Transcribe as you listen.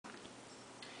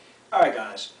Alright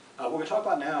guys, what we're going to talk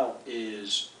about now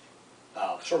is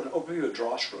sort of an overview of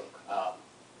drawstroke,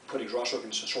 putting drawstroke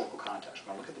into historical context.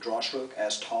 We're going to look at the drawstroke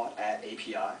as taught at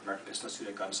API, American Pistol Institute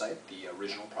at Gunsite, the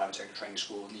original private sector training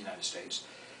school in the United States,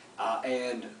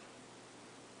 and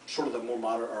sort of the more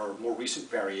modern or more recent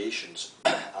variations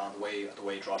on the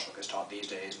way drawstroke is taught these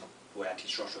days, and the way I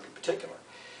teach drawstroke in particular.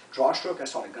 Drawstroke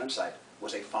as taught at Gunsite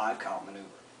was a 5-count maneuver.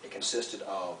 It consisted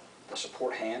of the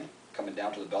support hand coming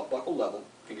down to the belt buckle level,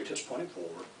 fingertips pointing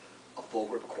forward, a full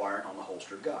grip acquired on the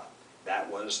holstered gun. That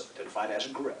was identified as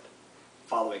grip.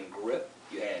 Following grip,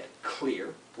 you had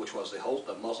clear, which was the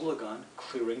muzzle of the gun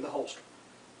clearing the holster.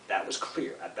 That was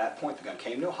clear. At that point, the gun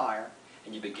came no higher,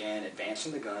 and you began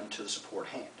advancing the gun to the support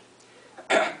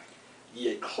hand.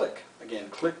 You had click. Again,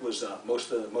 click was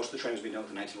most of the training has been done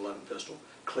with the 1911 pistol.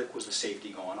 Click was the safety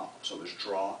going off. So it was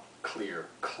draw, clear,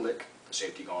 click, the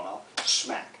safety going off,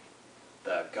 smack.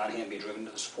 The gun hand being driven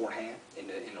to the support hand in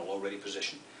a low ready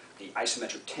position. The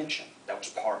isometric tension, that was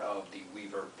part of the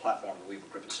Weaver platform, the Weaver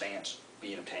grip and stance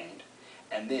being obtained.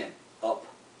 And then up,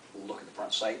 look at the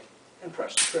front sight, and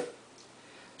press the trigger.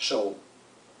 So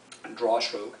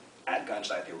drawstroke at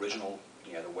Gunsite, the original,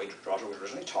 the way drawstroke was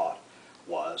originally taught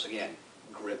was, again,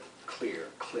 grip, clear,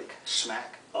 click,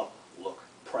 smack, up, look,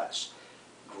 press.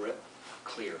 Grip,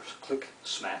 clear, click,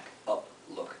 smack, up,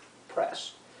 look,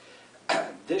 press.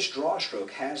 This drawstroke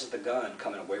has the gun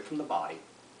coming away from the body,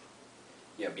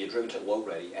 being driven to low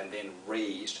ready, and then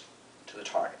raised to the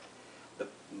target.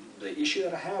 The issue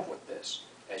that I have with this,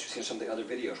 as you've seen in some of the other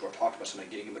videos where I've talked about somebody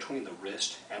getting in between the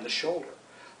wrist and the shoulder,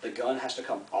 the gun has to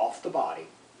come off the body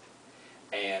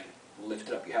and lift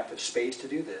it up. You have to have space to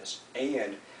do this,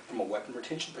 and from a weapon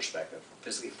retention perspective,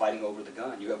 physically fighting over the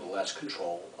gun, you have less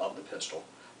control of the pistol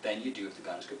than you do if the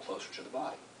guns get closer to the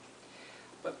body.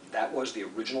 But that was the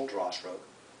original drawstroke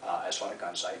as taught at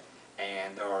Gunsite,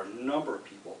 and there are a number of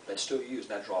people that still use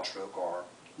that drawstroke or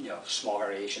small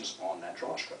variations on that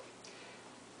drawstroke.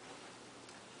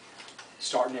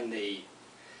 Starting in the,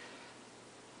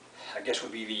 I guess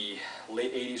would be the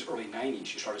late 80s, early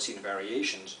 90s, you started seeing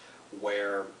variations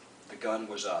where the gun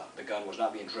was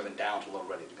not being driven down to low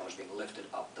ready. The gun was being lifted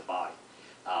up the body.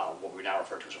 What we now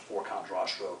refer to as a 4-count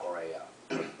drawstroke or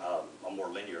a more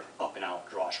linear up and out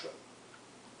drawstroke.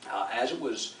 As it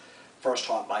was first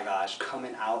taught by guys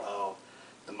coming out of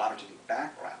the modern technique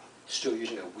background, still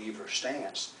using a Weaver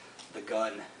stance, the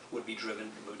gun would be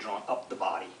drawn up the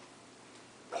body,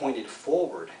 pointed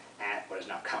forward at what is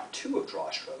now count 2 of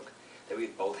drawstroke. They would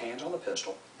get both hands on the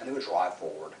pistol, and they would drive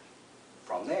forward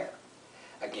from there.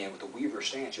 Again, with the Weaver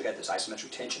stance, you had this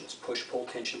isometric tension, this push-pull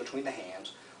tension between the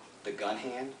hands. The gun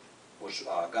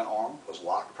arm was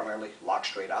primarily locked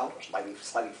straight out, or slightly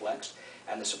flexed,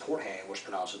 and the support hand was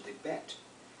pronouncedly bent.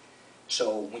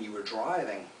 So when you were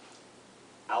driving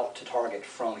out to target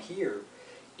from here,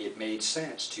 it made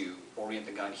sense to orient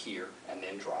the gun here and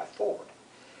then drive forward.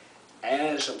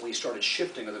 As we started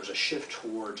shifting, or there was a shift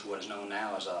towards what is known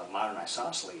now as a modern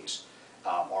isosceles,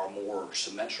 or a more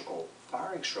symmetrical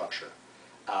firing structure,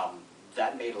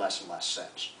 that made less and less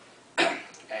sense.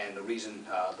 And the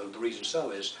reason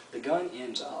so is the gun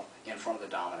ends up in front of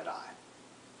the dominant eye.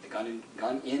 The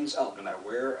gun ends up, no matter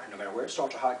where it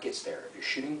starts or how it gets there. If you're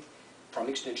shooting from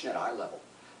extension at eye level,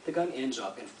 the gun ends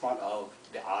up in front of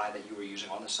the eye that you were using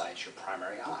on the sights, your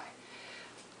primary eye.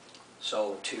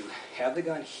 So to have the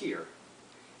gun here,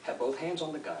 have both hands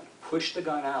on the gun, push the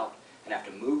gun out, and have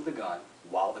to move the gun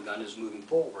while the gun is moving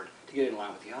forward to get in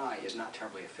line with the eye is not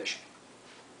terribly efficient.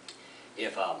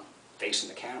 If facing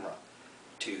the camera,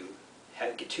 to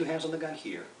get 2 hands on the gun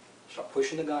here, start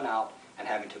pushing the gun out, and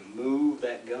having to move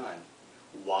that gun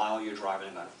while you're driving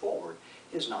the gun forward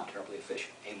is not terribly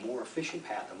efficient. A more efficient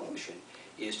path of motion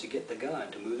is to get the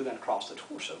gun, to move the gun across the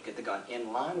torso, get the gun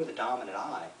in line with the dominant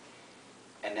eye,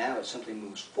 and now it simply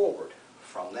moves forward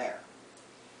from there.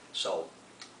 So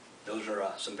those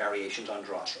are some variations on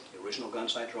drawstroke. The original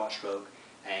Gunsite drawstroke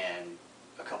and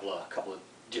a couple of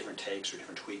different takes or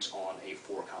different tweaks on a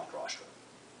 4-count drawstroke.